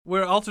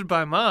We're Altered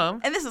by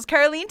Mom. And this is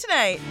Carlene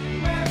tonight.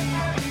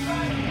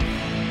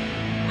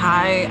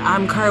 Hi,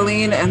 I'm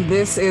Carlene, and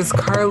this is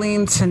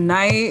Carlene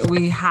Tonight.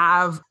 We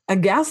have a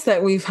guest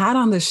that we've had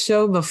on the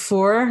show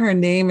before. Her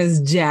name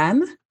is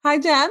Jen. Hi,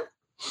 Jen.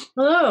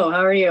 Hello,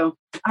 how are you?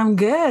 I'm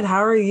good.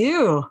 How are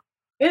you?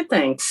 Good,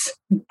 thanks.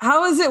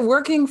 How is it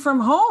working from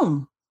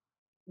home?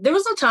 There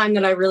was a time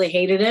that I really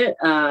hated it,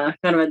 kind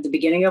of at the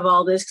beginning of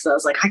all this, because I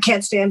was like, I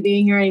can't stand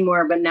being here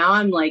anymore. But now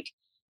I'm like,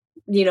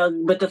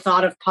 with the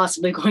thought of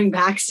possibly going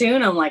back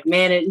soon, I'm like,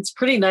 man, it's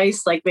pretty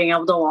nice, like being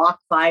able to walk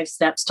 5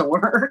 steps to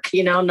work,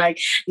 and like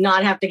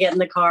not have to get in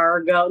the car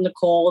or go out in the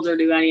cold or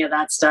do any of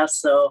that stuff.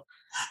 So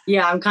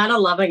yeah, I'm kind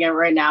of loving it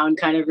right now and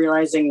kind of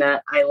realizing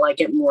that I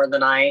like it more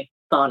than I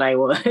thought I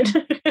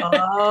would.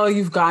 Oh,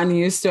 you've gotten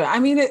used to it. I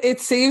mean, it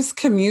saves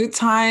commute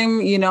time,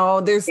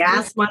 there's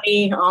gas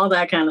money, all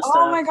that kind of stuff.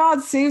 Oh my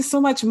God, saves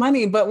so much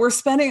money. But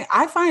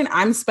I find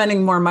I'm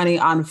spending more money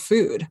on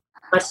food.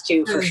 Us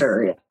too, for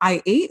sure. Yeah.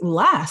 I ate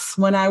less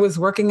when I was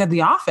working at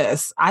the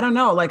office. I don't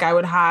know, like I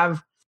would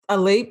have a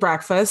late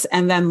breakfast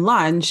and then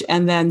lunch,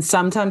 and then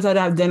sometimes I'd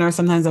have dinner,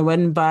 sometimes I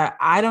wouldn't. But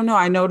I don't know.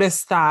 I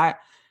noticed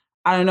that,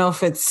 I don't know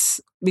if it's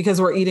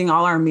because we're eating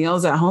all our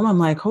meals at home. I'm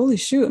like, holy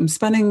shoot, I'm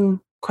spending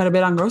quite a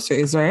bit on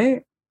groceries,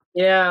 right?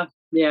 Yeah.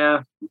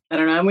 I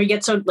don't know. And we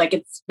get so, like,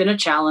 it's been a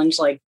challenge,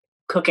 like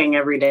cooking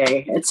every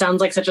day. It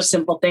sounds like such a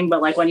simple thing,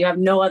 but like when you have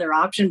no other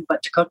option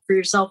but to cook for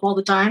yourself all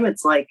the time,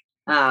 it's like,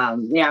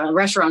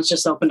 restaurants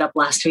just opened up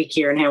last week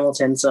here in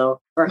Hamilton. So,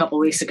 or a couple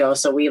of weeks ago.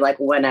 So we like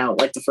went out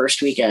like the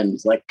first weekend,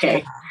 like,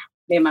 okay,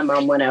 me and my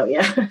mom went out.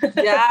 Yeah.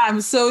 Yeah.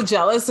 I'm so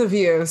jealous of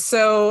you.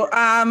 So,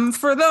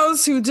 for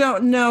those who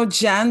don't know,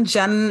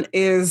 Jen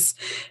is,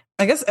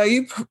 I guess, are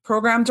you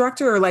program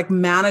director or like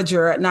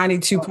manager at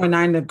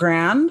 92.9 The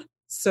Grand?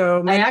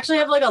 So I actually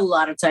have like a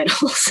lot of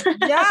titles.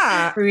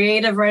 Yeah.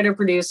 Creative writer,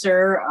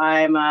 producer.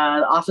 I'm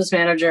an office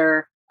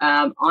manager,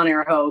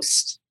 on-air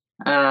host.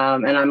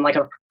 And I'm like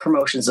a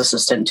promotions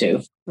assistant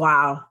too.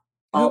 Wow.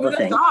 All the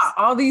things.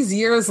 All these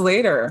years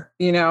later,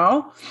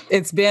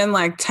 it's been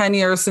like 10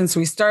 years since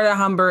we started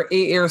Humber,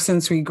 8 years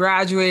since we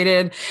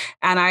graduated.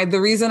 And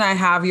the reason I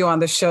have you on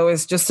the show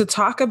is just to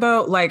talk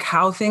about like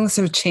how things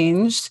have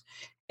changed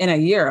in a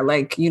year,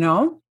 like,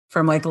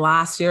 from like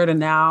last year to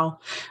now,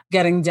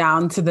 getting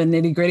down to the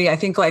nitty gritty. I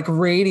think like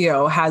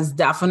radio has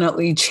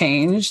definitely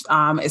changed,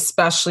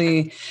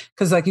 especially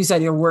because like you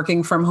said, you're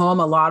working from home.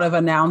 A lot of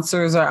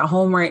announcers are at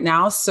home right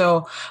now.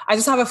 So I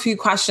just have a few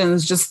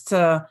questions just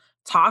to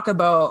talk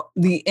about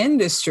the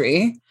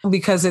industry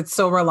because it's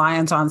so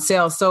reliant on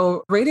sales.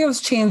 So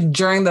radio's changed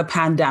during the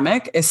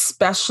pandemic,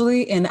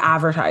 especially in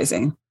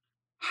advertising.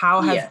 How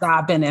has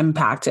that been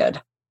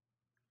impacted?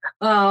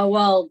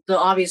 Well, the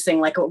obvious thing,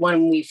 like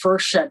when we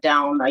first shut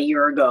down a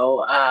year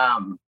ago,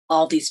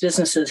 all these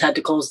businesses had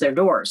to close their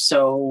doors.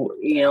 So,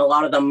 a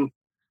lot of them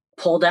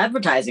pulled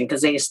advertising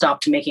because they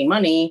stopped making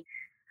money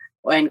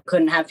and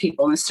couldn't have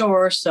people in the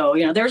store. So,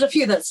 there's a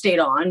few that stayed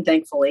on,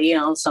 thankfully.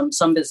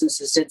 Some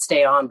businesses did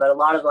stay on, but a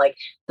lot of like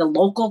the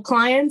local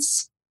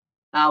clients,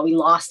 we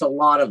lost a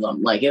lot of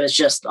them. Like it was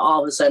just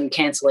all of a sudden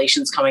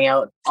cancellations coming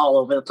out all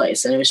over the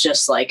place. And it was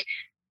just like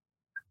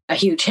a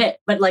huge hit,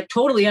 but like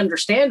totally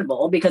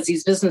understandable because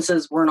these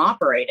businesses weren't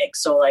operating.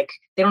 So like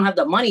they don't have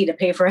the money to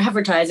pay for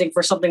advertising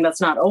for something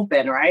that's not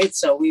open. Right.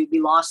 So we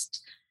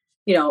lost,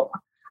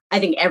 I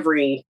think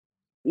every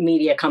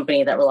media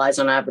company that relies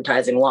on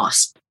advertising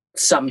lost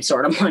some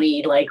sort of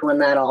money. Like when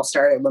that all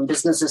started, when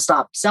businesses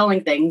stopped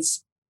selling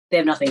things, they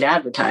have nothing to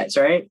advertise.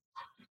 Right.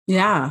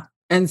 Yeah.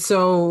 And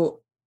so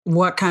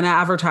what kind of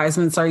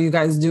advertisements are you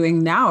guys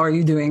doing now? Are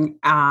you doing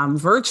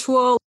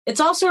virtual? It's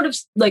all sort of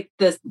like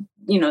the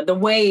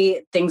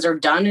way things are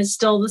done is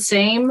still the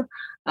same.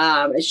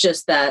 It's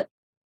just that,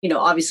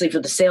 obviously for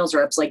the sales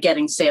reps, like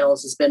getting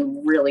sales has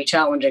been really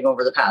challenging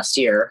over the past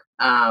year.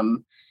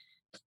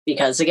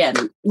 Because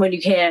again, when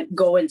you can't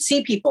go and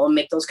see people and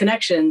make those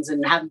connections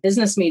and have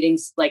business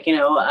meetings, like,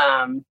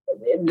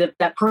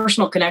 that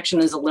personal connection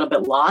is a little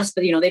bit lost,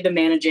 but, they've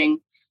been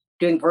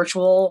doing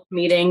virtual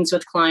meetings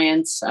with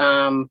clients.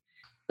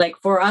 Like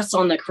for us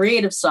on the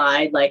creative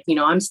side, like,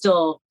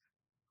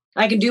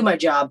 I can do my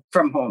job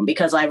from home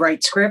because I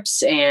write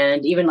scripts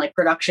and even like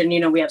production,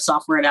 we have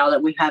software now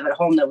that we have at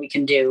home that we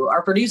can do.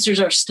 Our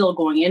producers are still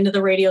going into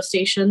the radio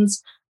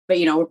stations, but,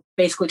 we're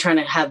basically trying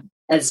to have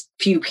as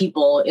few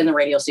people in the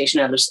radio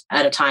station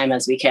at a time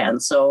as we can.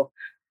 So,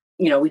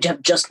 we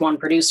have just one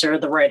producer.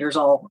 The writers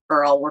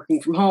are all working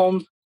from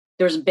home.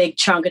 There's a big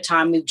chunk of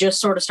time. We've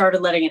just sort of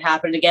started letting it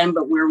happen again,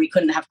 but where we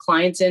couldn't have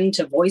clients in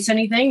to voice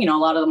anything, a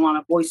lot of them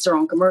want to voice their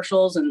own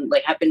commercials and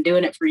like have been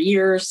doing it for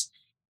years.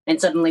 And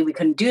suddenly we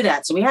couldn't do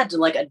that. So we had to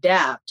like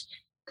adapt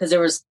because there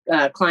was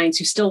clients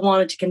who still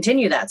wanted to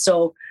continue that.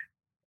 So,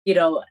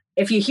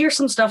 if you hear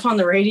some stuff on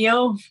the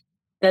radio,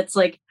 that's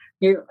like,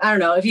 I don't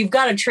know, if you've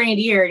got a trained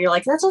ear and you're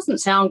like, that doesn't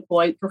sound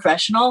quite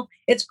professional.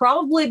 It's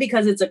probably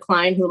because it's a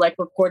client who like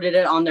recorded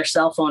it on their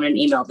cell phone and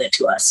emailed it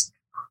to us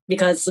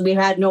because we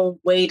had no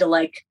way to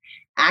like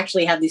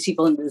actually have these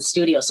people into the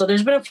studio. So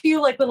there's been a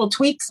few like little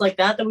tweaks like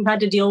that we've had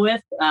to deal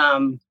with.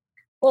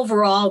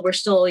 overall, we're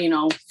still,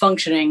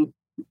 functioning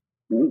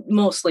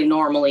mostly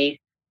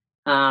normally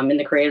in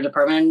the creative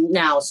department. And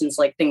now, since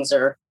like things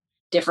are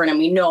different and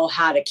we know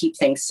how to keep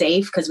things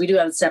safe, because we do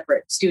have a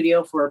separate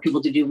studio for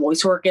people to do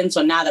voice work in.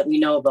 So now that we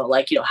know about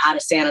like, how to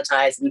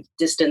sanitize and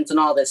distance and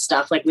all this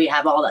stuff, like we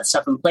have all that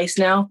stuff in place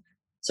now.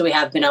 So we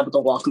have been able to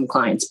welcome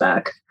clients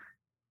back.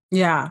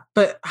 Yeah.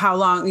 But how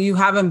long? You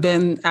haven't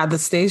been at the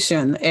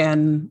station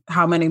in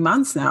how many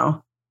months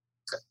now?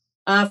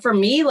 For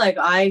me, like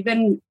I've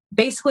been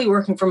basically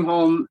working from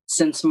home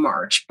since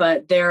March,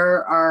 but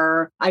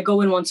I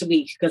go in once a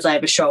week because I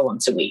have a show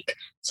once a week.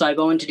 So I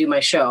go in to do my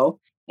show.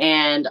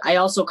 And I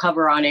also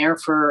cover on air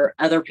for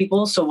other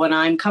people. So when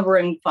I'm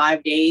covering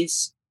 5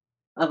 days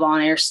of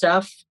on air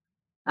stuff,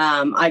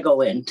 I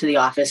go into the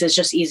office. It's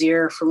just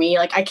easier for me.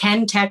 Like I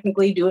can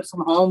technically do it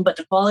from home, but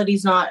the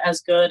quality's not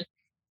as good.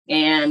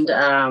 And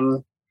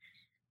I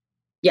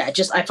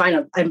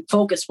find I'm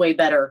focused way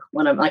better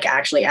when I'm like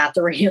actually at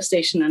the radio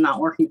station and not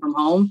working from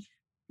home.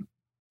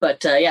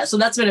 But so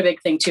that's been a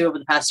big thing too over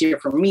the past year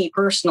for me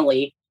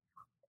personally.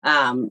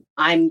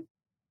 I'm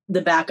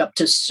the backup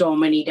to so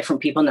many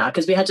different people now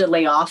because we had to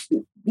lay off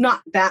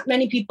not that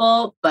many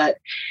people, but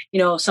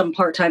some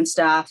part-time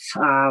staff,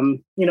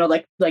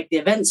 like the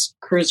events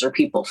cruiser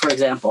people, for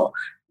example.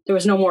 There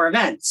was no more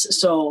events,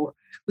 so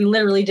we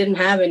literally didn't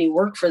have any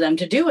work for them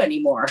to do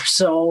anymore.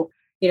 So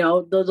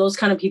those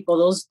kind of people,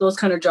 those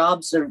kind of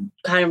jobs are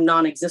kind of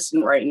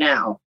non-existent right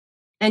now.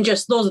 And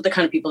just those are the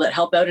kind of people that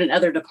help out in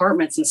other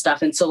departments and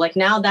stuff. And so like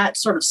now that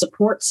sort of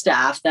support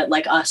staff that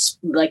like us,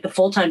 like the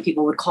full-time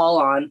people would call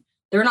on,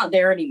 they're not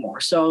there anymore.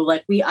 So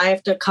like I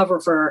have to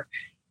cover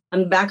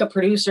I'm the backup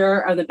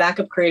producer, I'm the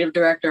backup creative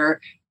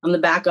director, I'm the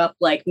backup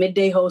like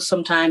midday host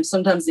sometimes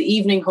the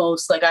evening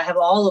host. Like I have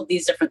all of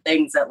these different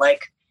things that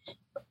like,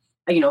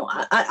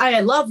 I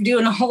love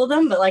doing all of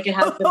them, but like it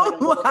has been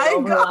like,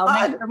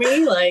 overwhelming for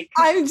me. Like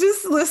I'm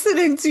just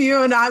listening to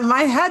you and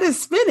my head is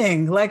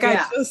spinning. Like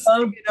I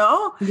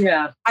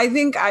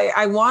think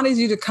I wanted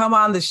you to come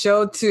on the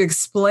show to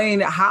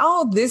explain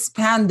how this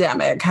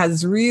pandemic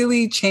has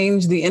really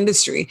changed the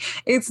industry.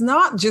 It's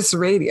not just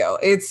radio,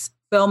 it's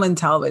film and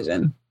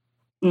television.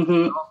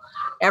 Mm-hmm.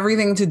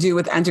 Everything to do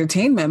with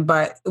entertainment.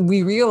 But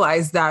we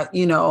realize that,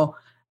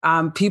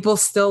 people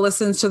still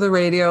listen to the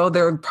radio.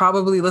 They're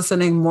probably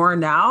listening more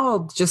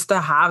now just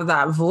to have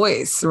that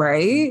voice,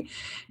 right?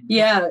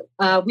 Yeah.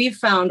 We've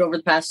found over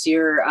the past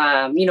year,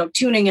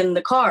 tuning in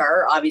the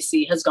car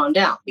obviously has gone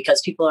down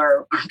because people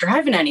aren't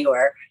driving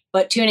anywhere,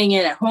 but tuning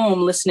in at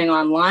home, listening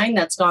online,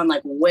 that's gone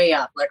like way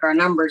up. Like our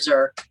numbers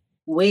are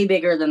way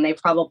bigger than they've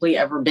probably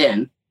ever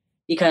been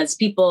because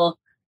people,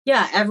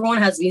 everyone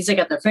has music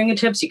at their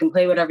fingertips. You can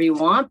play whatever you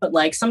want, but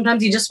like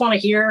sometimes you just want to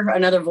hear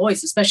another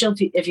voice,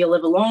 especially if you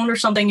live alone or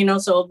something,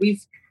 So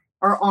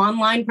our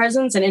online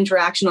presence and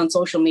interaction on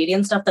social media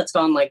and stuff that's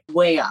gone like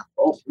way up,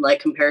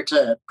 like compared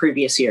to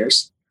previous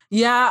years.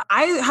 Yeah,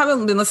 I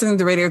haven't been listening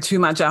to radio too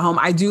much at home.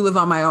 I do live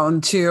on my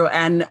own too.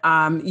 And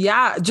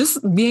just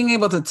being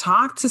able to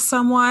talk to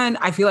someone,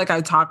 I feel like I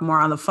talk more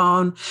on the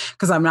phone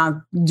because I'm not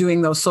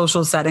doing those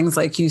social settings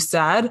like you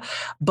said.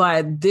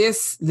 But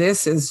this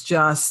is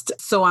just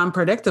so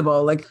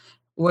unpredictable. Like,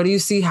 what do you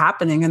see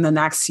happening in the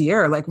next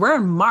year? Like we're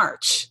in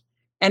March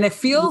and it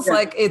feels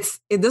like it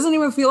doesn't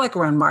even feel like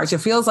we're in March. It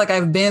feels like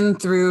I've been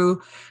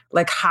through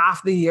like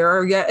half the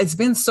year. Yeah, it's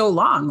been so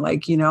long,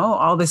 like,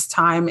 all this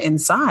time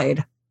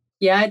inside.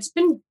 Yeah, it's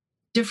been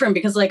different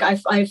because like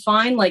I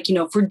find like,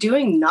 for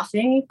doing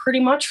nothing pretty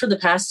much for the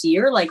past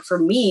year, like for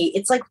me,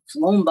 it's like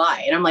flown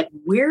by. And I'm like,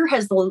 where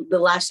has the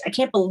last, I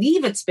can't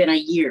believe it's been a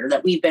year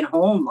that we've been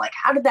home. Like,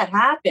 how did that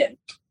happen?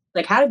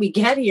 Like, how did we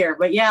get here?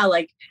 But yeah,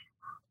 like,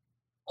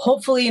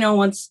 hopefully,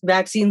 once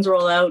vaccines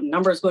roll out and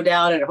numbers go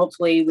down and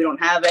hopefully we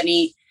don't have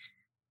any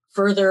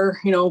further,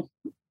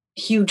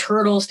 huge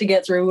hurdles to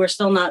get through. We're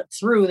still not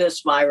through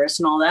this virus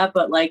and all that.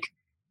 But like,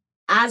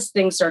 as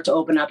things start to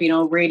open up,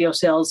 radio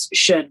sales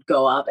should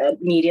go up,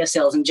 media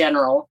sales in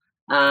general,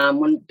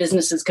 when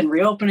businesses can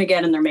reopen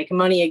again and they're making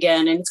money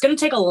again. And it's going to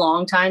take a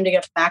long time to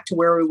get back to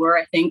where we were,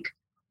 I think,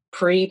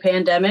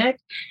 pre-pandemic.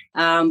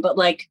 But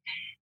like,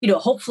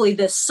 hopefully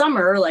this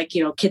summer, like,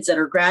 kids that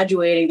are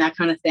graduating, that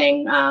kind of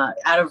thing,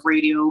 out of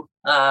radio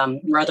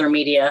or other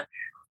media,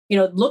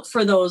 look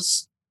for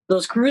those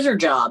cruiser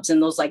jobs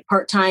and those like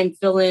part-time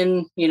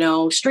fill-in,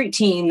 street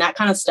team, that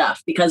kind of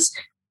stuff, because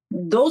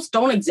those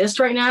don't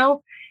exist right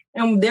now.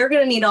 And they're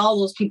going to need all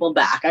those people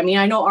back. I mean,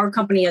 I know our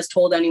company has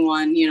told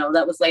anyone,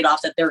 that was laid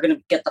off that they're going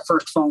to get the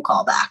first phone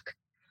call back.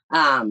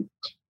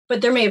 But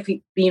there may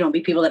be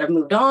people that have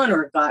moved on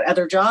or got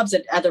other jobs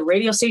at other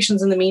radio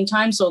stations in the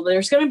meantime. So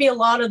there's going to be a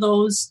lot of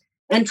those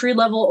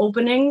entry-level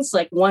openings.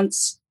 Like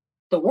once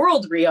the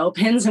world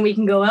reopens and we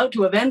can go out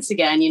to events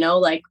again,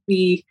 like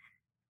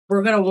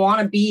we're going to want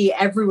to be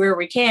everywhere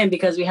we can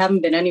because we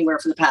haven't been anywhere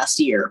for the past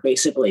year,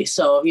 basically.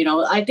 So,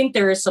 I think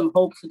there is some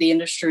hope for the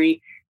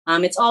industry.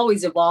 It's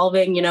always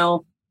evolving,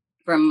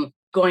 from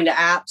going to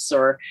apps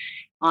or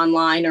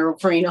online or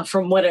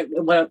from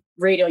what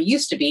radio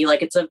used to be.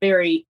 Like it's a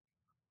very,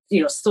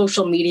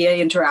 social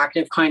media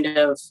interactive kind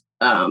of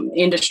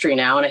industry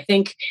now. And I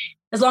think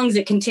as long as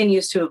it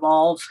continues to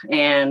evolve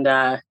and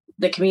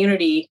the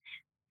community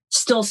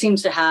still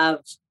seems to have,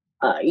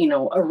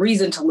 a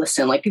reason to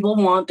listen. Like people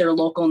want their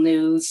local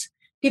news.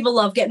 People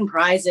love getting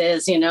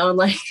prizes, and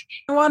like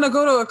I want to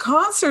go to a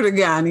concert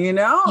again,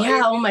 Yeah.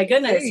 Oh my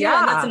goodness.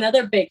 Yeah. That's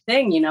another big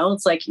thing,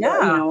 It's like,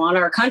 on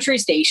our country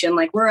station,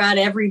 like we're at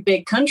every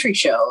big country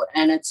show,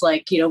 and it's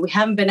like, we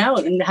haven't been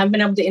out and haven't been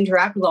able to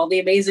interact with all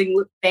the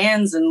amazing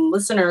fans and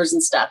listeners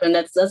and stuff. And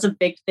that's a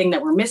big thing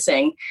that we're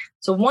missing.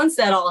 So once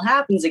that all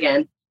happens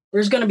again,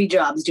 there's going to be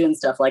jobs doing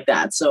stuff like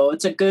that. So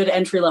it's a good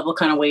entry level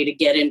kind of way to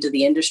get into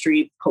the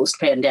industry post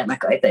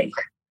pandemic, I think.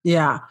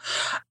 Yeah.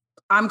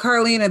 I'm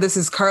Carlene, and this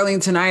is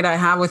Carlene Tonight. I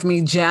have with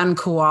me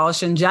Jennifer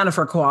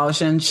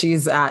Kowalishin.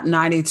 She's at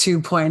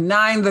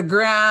 92.9 The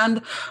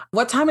Grand.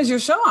 What time is your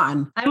show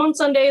on? I'm on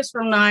Sundays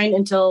from 9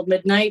 until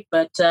midnight,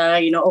 but,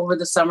 over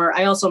the summer,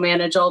 I also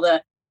manage all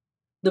the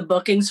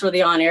bookings for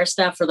the on-air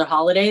staff for the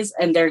holidays,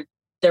 and they're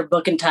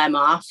booking time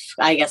off.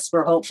 I guess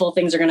we're hopeful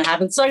things are going to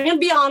happen. So I'm going to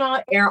be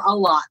on air a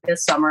lot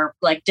this summer,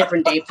 like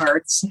different day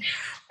parts.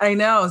 I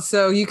know.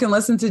 So you can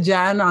listen to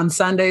Jen on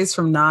Sundays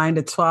from 9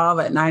 to 12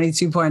 at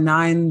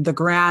 92.9 The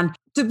Grand.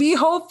 To be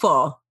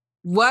hopeful,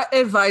 what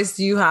advice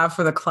do you have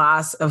for the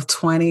class of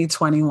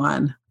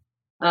 2021?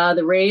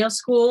 The radio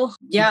school.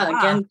 Yeah.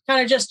 Again,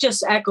 kind of just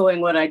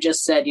echoing what I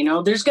just said,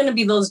 there's going to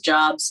be those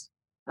jobs.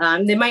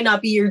 They might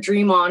not be your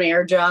dream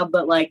on-air job,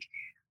 but like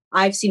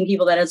I've seen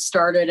people that have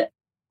started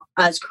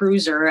as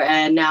cruiser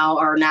and now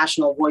are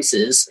national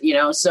voices,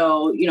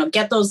 so,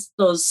 get those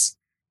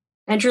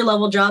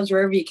entry-level jobs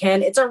wherever you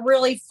can. It's a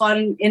really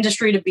fun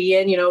industry to be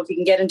in, if you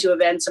can get into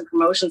events and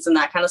promotions and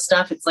that kind of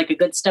stuff. It's like a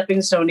good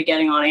stepping stone to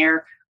getting on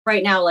air.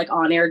 Right now, like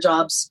on-air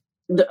jobs,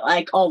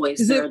 like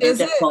always, they're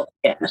difficult.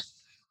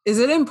 Is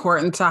it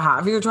important to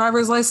have your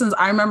driver's license?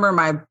 I remember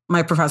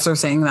my professor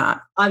saying that.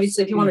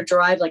 Obviously, if you want to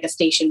drive like a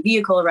station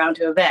vehicle around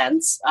to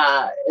events,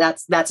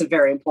 that's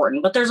very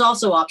important. But there's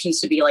also options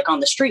to be like on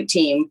the street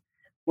team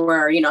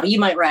where, you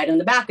might ride in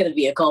the back of the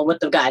vehicle with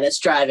the guy that's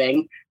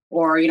driving.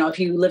 Or, if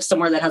you live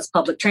somewhere that has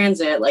public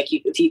transit, like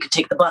if you could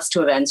take the bus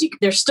to events,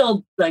 there's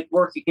still like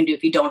work you can do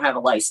if you don't have a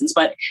license.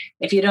 But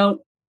if you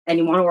don't and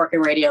you want to work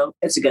in radio,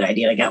 it's a good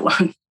idea to get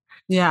one.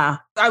 Yeah.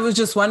 I was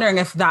just wondering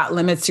if that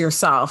limits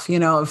yourself,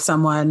 if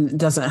someone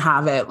doesn't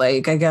have it.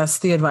 Like, I guess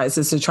the advice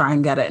is to try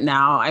and get it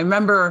now. I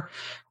remember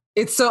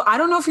I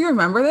don't know if you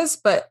remember this,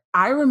 but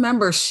I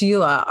remember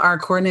Sheila, our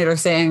coordinator,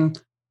 saying,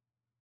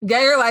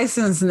 get your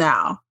license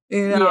now,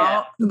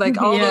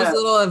 like all those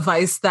little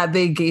advice that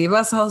they gave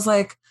us. I was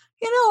like,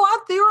 you know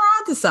what? They were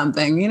onto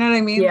something. You know what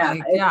I mean?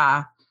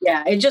 Yeah.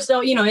 It just,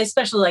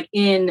 especially like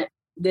in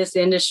this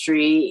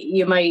industry,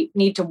 you might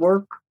need to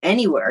work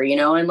anywhere,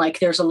 and like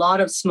there's a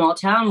lot of small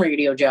town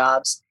radio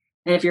jobs.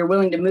 And if you're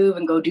willing to move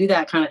and go do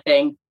that kind of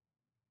thing,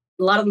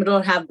 a lot of them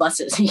don't have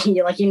buses.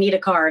 You need a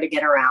car to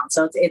get around.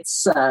 So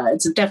it's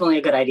definitely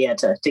a good idea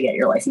to get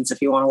your license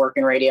if you want to work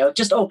in radio. It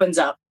just opens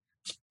up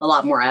a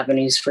lot more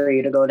avenues for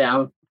you to go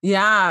down.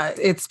 Yeah,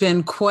 it's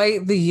been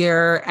quite the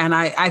year. And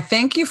I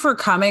thank you for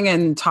coming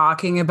and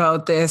talking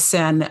about this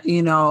and,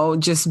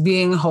 just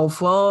being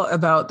hopeful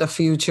about the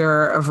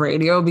future of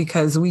radio,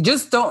 because we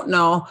just don't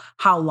know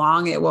how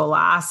long it will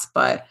last.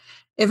 But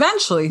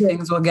eventually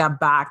things will get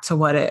back to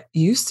what it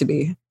used to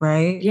be,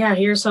 right? Yeah,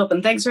 here's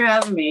hoping. Thanks for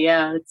having me.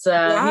 Yeah, it's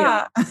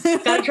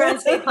gotta try and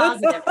stay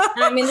positive.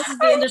 And this is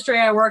the industry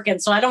I work in,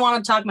 so I don't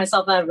want to talk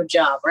myself out of a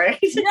job, right?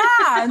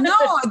 Yeah, no,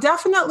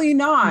 definitely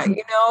not.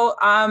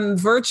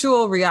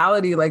 Virtual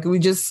reality, like we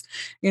just,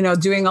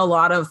 doing a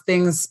lot of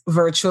things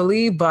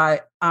virtually,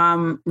 but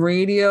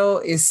radio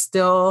is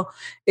still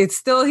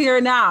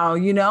here now,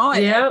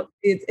 and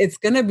it's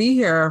going to be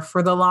here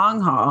for the long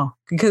haul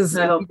because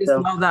you just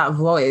love that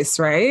voice,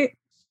 right?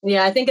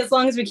 Yeah, I think as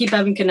long as we keep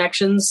having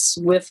connections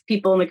with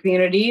people in the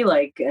community,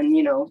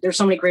 there's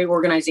so many great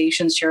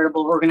organizations,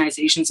 charitable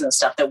organizations and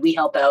stuff that we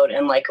help out.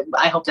 And I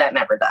hope that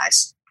never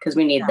dies because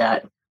we need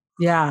that.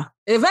 Yeah.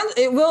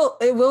 It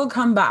will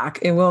come back.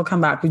 It will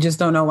come back. We just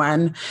don't know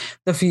when,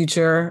 the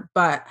future,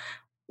 but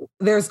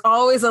there's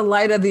always a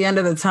light at the end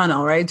of the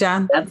tunnel, right,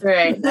 Jen? That's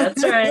right.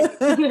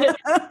 Even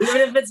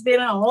if it's been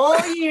a whole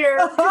year.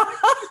 Let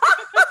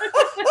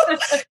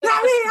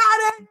me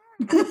at it.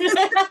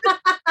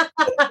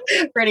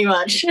 Pretty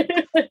much. Oh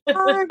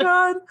my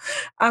God.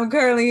 I'm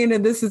Carlene,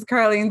 and this is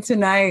Carlene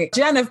Tonight.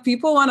 Jen, if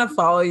people want to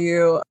follow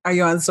you, are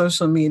you on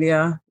social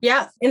media?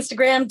 Yeah.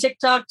 Instagram,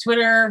 TikTok,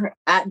 Twitter,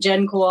 at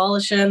Jen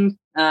Kowalishin.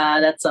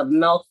 That's a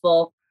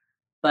mouthful.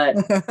 But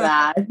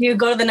if you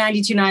go to the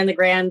 92.9 The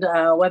Grand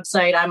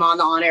website, I'm on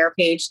the on-air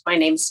page. My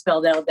name's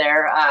spelled out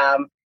there.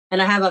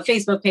 And I have a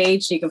Facebook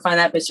page. You can find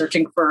that by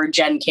searching for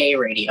Jen K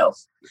Radio.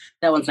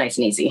 That one's nice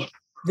and easy.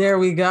 There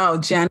we go.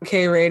 Jen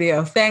K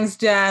Radio. Thanks,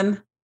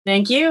 Jen.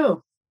 Thank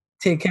you.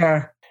 Take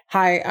care.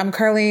 Hi, I'm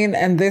Carlene,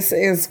 and this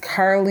is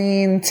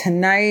Carlene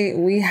Tonight.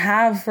 We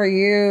have for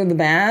you the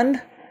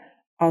band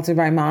Altered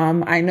by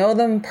Mom. I know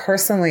them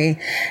personally.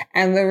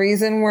 And the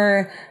reason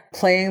we're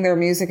playing their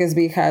music is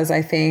because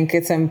I think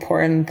it's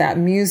important that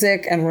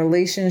music and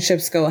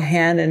relationships go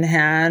hand in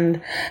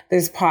hand.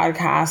 This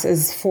podcast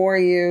is for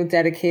you,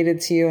 dedicated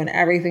to you and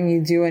everything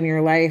you do in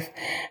your life.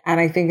 And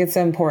I think it's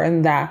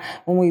important that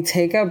when we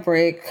take a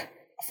break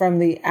from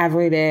the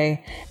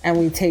everyday and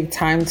we take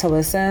time to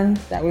listen,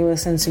 that we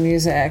listen to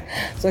music.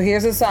 So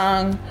here's a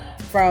song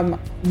from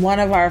one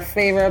of our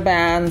favorite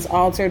bands,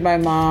 Altered by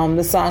Mom.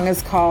 The song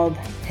is called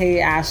Hey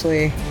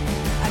Ashley.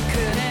 I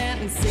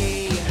couldn't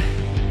see.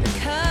 The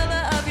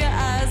color of your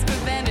eyes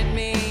prevented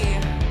me.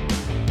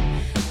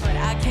 But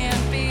I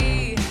can't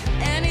be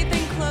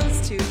anything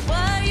close to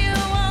what you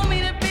want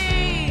me to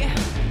be.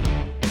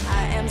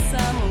 I am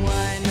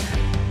someone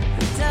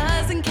who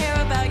doesn't care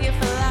about your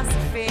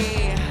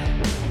philosophy.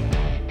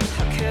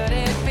 How could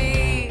it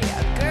be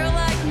a girl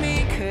like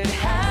me could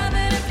have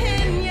an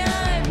opinion?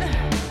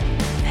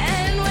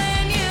 And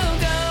when you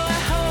go, I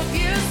hope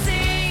you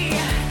see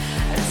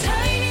a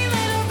tiny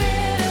little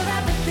bit of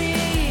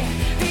apathy,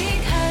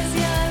 because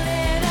your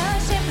little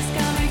ship is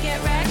gonna get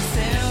wrecked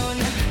soon.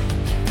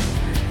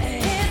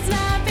 It's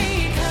not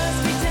because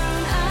we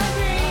don't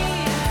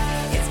agree,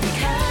 it's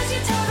because you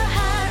tore the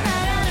heart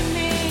right out of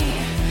me.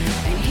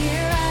 And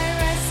here I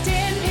rest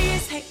in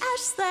peace. Hey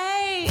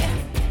Ashley,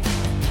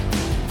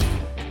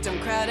 don't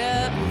crowd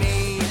up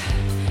me.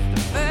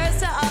 The first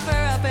to offer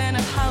up an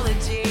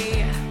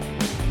apology.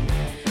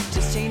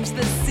 Just change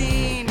the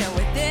scene, and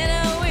within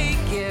a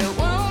week it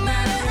won't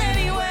matter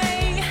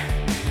anyway.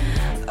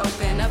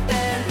 Open up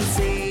and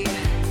see.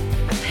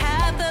 I've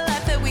had the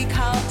life that we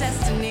call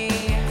destiny.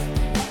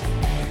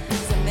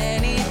 So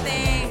many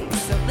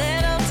things, so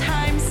little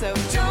time, so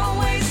don't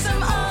waste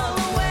them all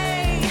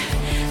away.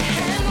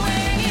 And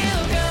when you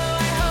go,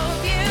 I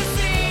hope you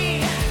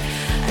see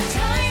a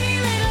tiny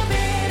little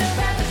bit of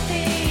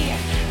apathy,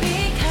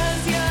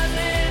 because your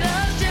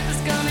little ship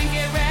is gonna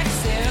get wrecked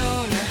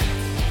soon.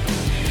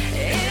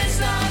 It's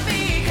not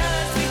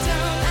because we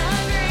don't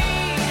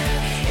agree,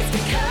 it's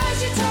because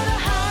you tore the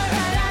heart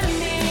right out of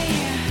me.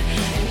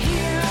 And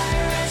here I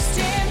rest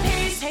in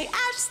peace. Hey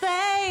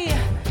Ashley.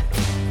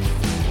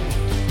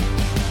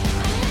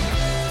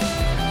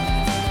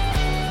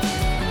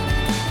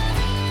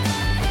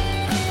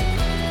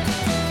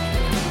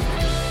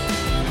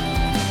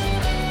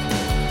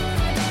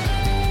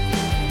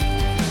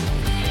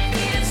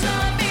 It's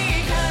not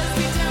because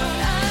we don't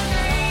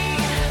agree,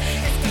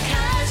 it's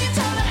because you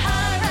tore the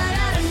heart right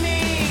out of me.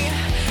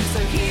 So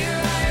here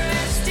I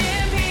rest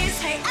in peace.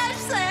 Hey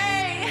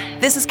Ashley.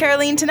 This is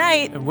Caroline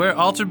Tonight. We're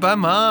Altered by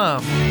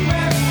Mom.